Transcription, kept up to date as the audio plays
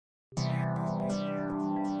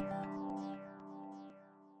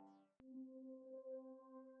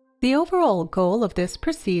The overall goal of this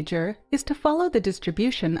procedure is to follow the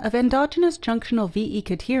distribution of endogenous junctional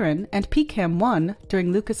VE-cadherin and PECAM-1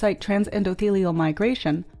 during leukocyte transendothelial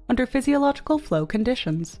migration under physiological flow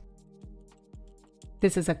conditions.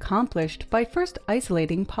 This is accomplished by first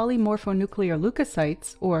isolating polymorphonuclear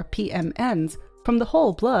leukocytes, or PMNs, from the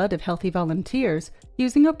whole blood of healthy volunteers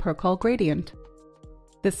using a Percol gradient.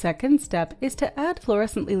 The second step is to add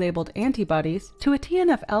fluorescently labeled antibodies to a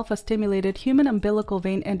TNF-alpha-stimulated human umbilical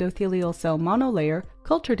vein endothelial cell monolayer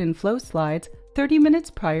cultured in flow slides 30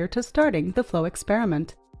 minutes prior to starting the flow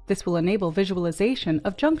experiment. This will enable visualization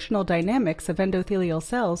of junctional dynamics of endothelial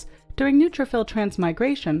cells during neutrophil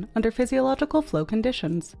transmigration under physiological flow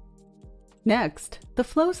conditions. Next, the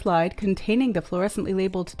flow slide containing the fluorescently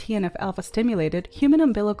labeled TNF-alpha-stimulated human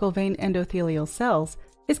umbilical vein endothelial cells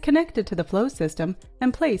is connected to the flow system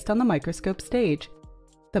and placed on the microscope stage.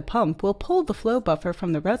 The pump will pull the flow buffer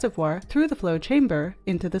from the reservoir through the flow chamber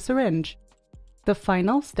into the syringe. The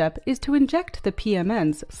final step is to inject the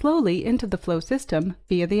PMNs slowly into the flow system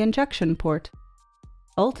via the injection port.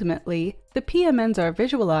 Ultimately, the PMNs are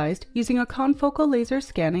visualized using a confocal laser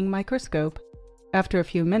scanning microscope. After a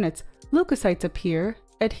few minutes, leukocytes appear,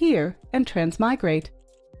 adhere, and transmigrate.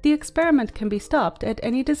 The experiment can be stopped at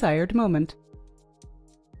any desired moment.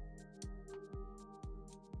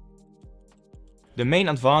 The main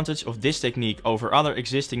advantage of this technique over other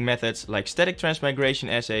existing methods like static transmigration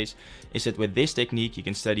assays is that with this technique you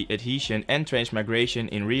can study adhesion and transmigration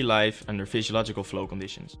in real life under physiological flow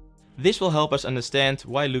conditions. This will help us understand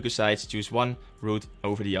why leukocytes choose one route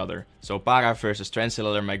over the other, so para versus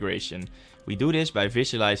transcellular migration. We do this by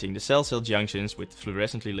visualizing the cell-cell junctions with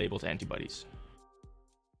fluorescently labeled antibodies.